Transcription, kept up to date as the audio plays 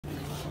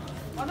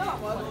You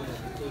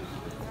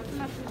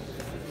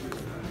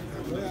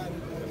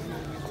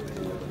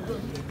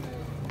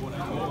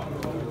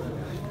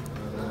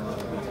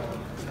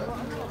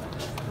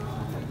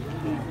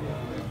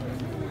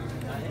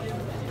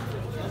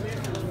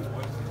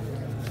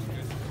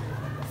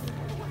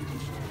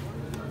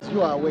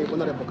are aware,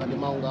 Honorable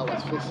Kademaunga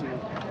was facing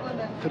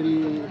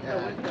 3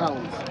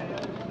 counts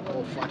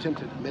of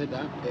attempted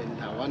murder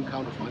and 1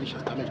 count of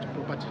malicious damage to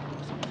property.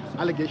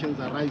 Allegations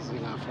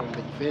arising from the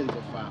events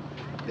of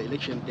the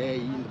election day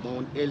in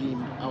the early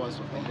hours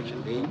of the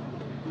election day.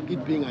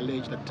 It being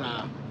alleged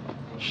that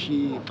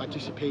she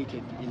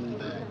participated in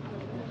the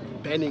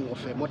burning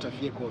of a motor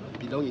vehicle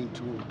belonging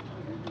to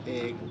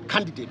a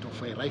candidate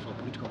of a rival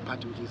political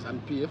party, which is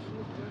NPF.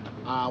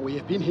 We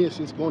have been here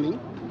since morning,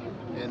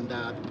 and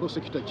the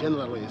Prosecutor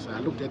General has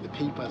looked at the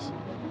papers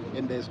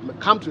and has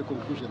come to a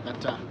conclusion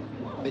that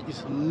there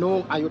is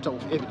no iota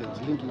of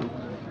evidence linking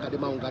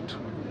Kademaunga to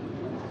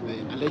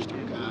the alleged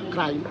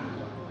crime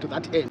to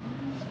that end.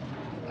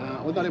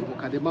 Honorable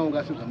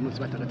Kademaunga says I'm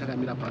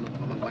pano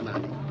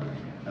pamangwanani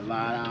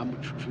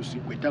vamuchuchusi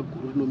kweta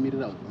guru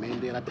rinomirira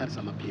hurumende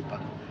ratarisa mapepa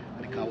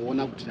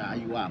rikaona kuti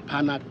aiwa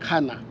hapana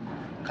kana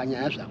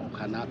kanyaya zvako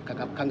kana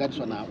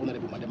kakakanganiswa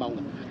naHonorable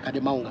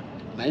Kademaunga.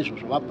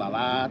 Naizvozvo vabva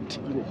vati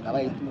ivo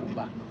ngavaende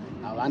kumba,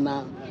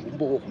 havana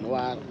umbowo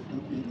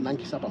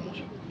hunovanangisa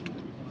pamhosva.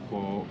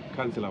 Ko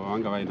kansela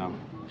vavanga vainavo?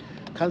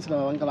 Kansela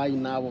vavanga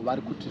vainavo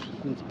vari kuti zviri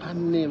kunzi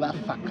pane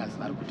vafakazi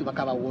vari kuti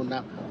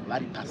vakavaona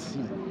vari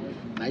pasini.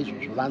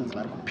 Naizvozvo vanzi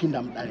vari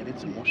kupinda mudare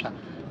redzimhosva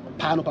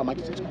pano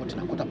pamagistrate court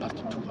na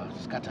 2:15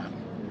 vasikatano.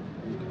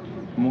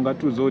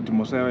 Mungatiudza kuti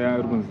mhosva yavo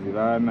yairi kunzi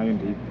vanayo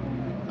ndeipi?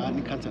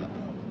 Ni kansela.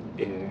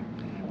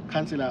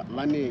 Kansela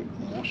vane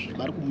mhosva,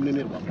 vari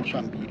kumunenerwa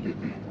mhosva mbiri.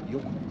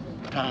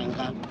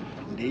 Yokutanga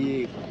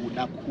ndeye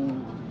kuda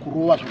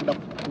kurova zvokuda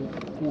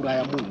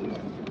kuuraya munhu.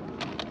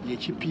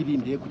 Yechipiri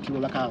ndeye kuti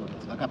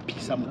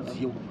vakapisa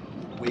mudziyo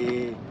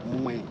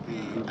wemumwe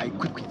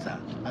aikwikwidza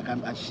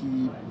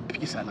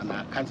achipikisana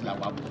nakansela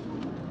wavo.